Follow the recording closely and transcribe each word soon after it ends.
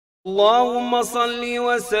اللهم صل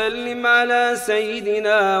وسلم على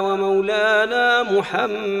سيدنا ومولانا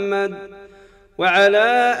محمد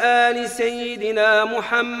وعلى آل سيدنا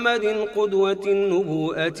محمد قدوة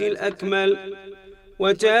النبوءة الأكمل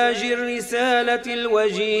وتاج الرسالة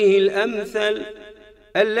الوجيه الأمثل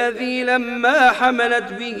الذي لما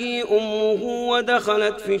حملت به أمه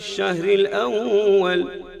ودخلت في الشهر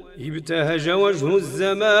الأول ابتهج وجه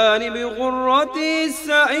الزمان بغرته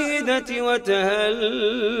السعيدة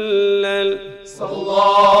وتهلل. صلى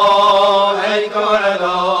الله عليك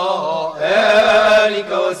وعلى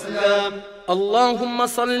آلك وسلم. اللهم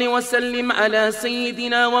صل وسلم على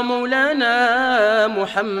سيدنا ومولانا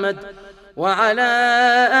محمد وعلى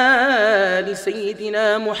آل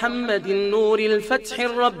سيدنا محمد نور الفتح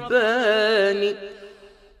الرباني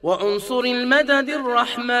وعنصر المدد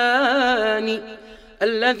الرحمن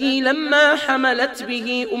الذي لما حملت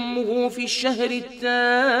به أمه في الشهر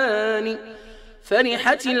الثاني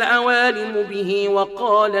فرحت العوالم به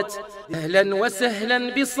وقالت أهلا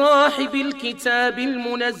وسهلا بصاحب الكتاب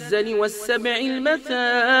المنزل والسبع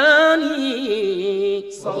المثاني.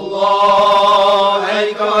 صلى الله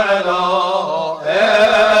عليك وعلى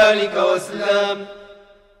آلك وسلم.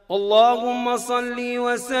 اللهم صل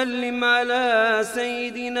وسلم على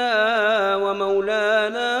سيدنا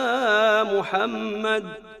ومولانا محمد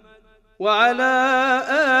وعلى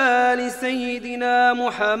آل سيدنا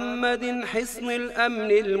محمد حصن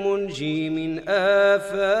الأمن المنجي من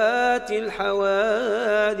آفات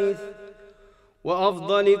الحوادث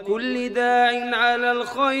وأفضل كل داع على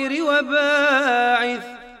الخير وباعث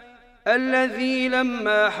الذي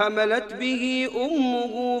لما حملت به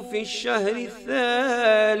أمه في الشهر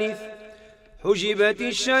الثالث حجبت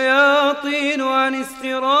الشياطين عن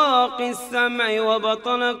استراق السمع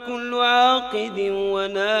وبطل كل عاقد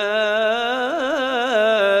ونافث.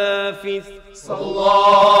 صلى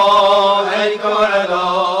الله عليك وعلى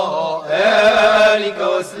آلك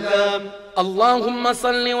وسلم. اللهم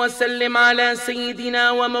صل وسلم على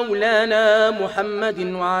سيدنا ومولانا محمد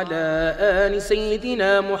وعلى آل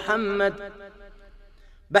سيدنا محمد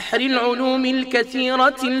بحر العلوم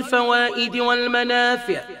الكثيرة الفوائد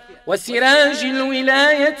والمنافع وسراج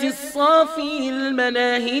الولاية الصافي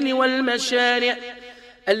المناهل والمشارع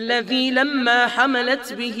الذي لما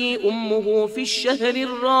حملت به أمه في الشهر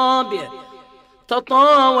الرابع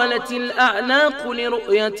تطاولت الأعناق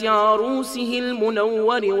لرؤية عروسه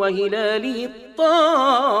المنور وهلاله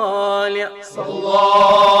الطالع. صلى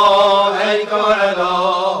الله عليك وعلى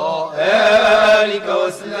آلك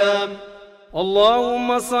وسلم.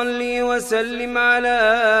 اللهم صل وسلم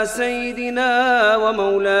على سيدنا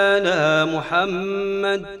ومولانا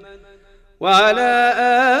محمد وعلى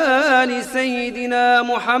آل سيدنا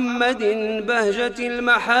محمد بهجة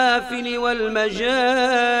المحافل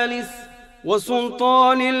والمجالس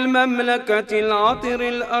وسلطان المملكة العطر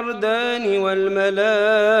الأردان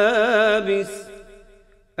والملابس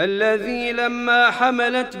الذي لما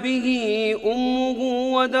حملت به أمه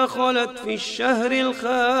ودخلت في الشهر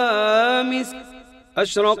الخامس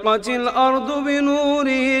أشرقت الأرض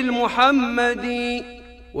بنوره المحمدي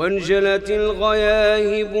وانجلت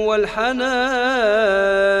الغياهب والحنادس.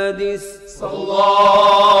 صلى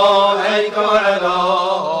الله عليك وعلى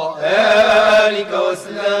آلك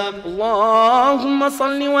وسلم. اللهم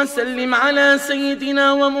صل وسلم على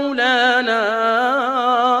سيدنا ومولانا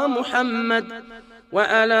محمد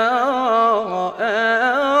وعلى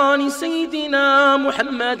آل سيدنا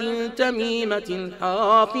محمد تميمة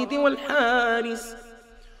الحافظ والحارس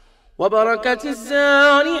وبركة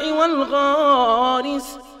الزارع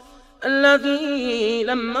والغارس الذي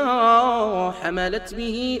لما حملت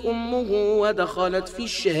به أمه ودخلت في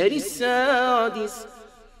الشهر السادس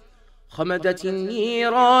خمدت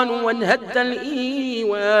النيران وانهد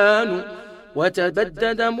الإيوان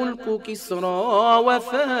وتبدد ملك كسرى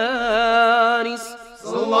وفارس.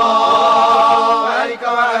 صلى الله عليك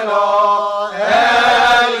وعلى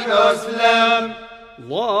آلك وسلم.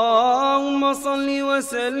 اللهم صل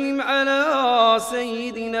وسلم على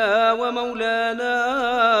سيدنا ومولانا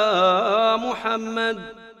محمد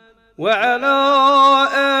وعلى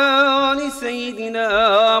آل سيدنا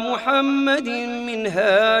محمد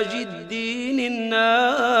منهاج الدين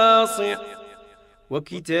الناصع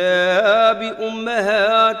وكتاب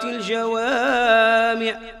أمهات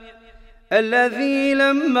الجوامع الذي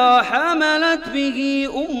لما حملت به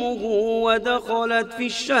أمه ودخلت في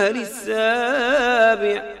الشهر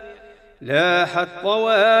السابع لاحت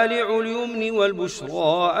طوالع اليمن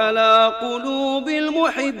والبشرى على قلوب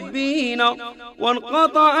المحبين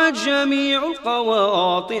وانقطعت جميع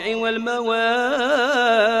القواطع والموانع.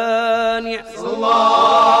 صلى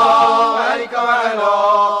الله عليك وعلى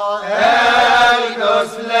آلك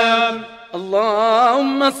وسلم.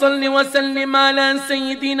 اللهم صل وسلم على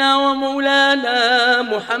سيدنا ومولانا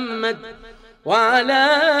محمد وعلى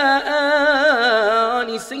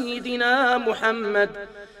آل سيدنا محمد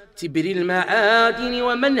تبر المعادن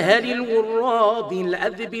ومنهل الوراد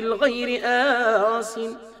العذب الغير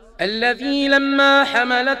آسن الذي لما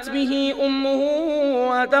حملت به أمه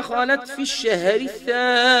ودخلت في الشهر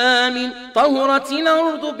الثامن طهرت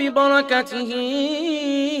الأرض ببركته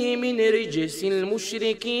من رجس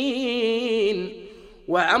المشركين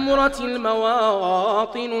وعمرت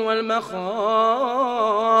المواطن والمخازن.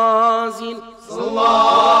 صلى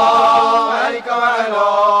الله عليك وعلى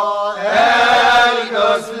آلك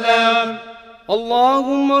وسلم.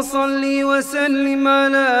 اللهم صل وسلم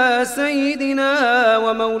على سيدنا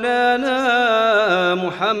ومولانا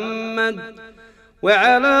محمد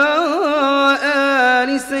وعلى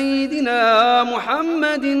آل سيدنا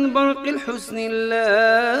محمد برق الحسن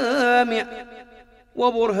اللامع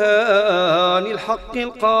وبرهان الحق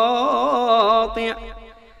القاطع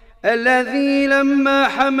الذي لما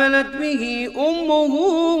حملت به أمه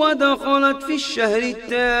ودخلت في الشهر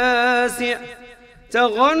التاسع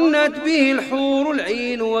تغنت به الحور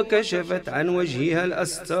العين وكشفت عن وجهها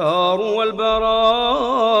الأستار والبراقع.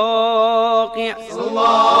 صلى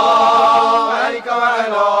الله عليك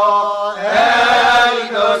وعلى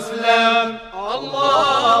آلك وسلم.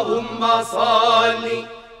 اللهم صل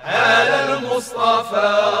على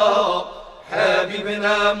المصطفى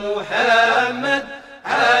حبيبنا محمد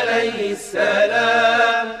عليه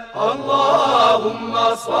السلام. اللهم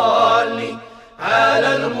صل على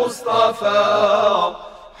المصطفى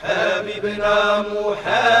حبيبنا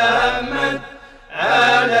محمد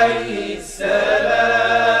عليه السلام.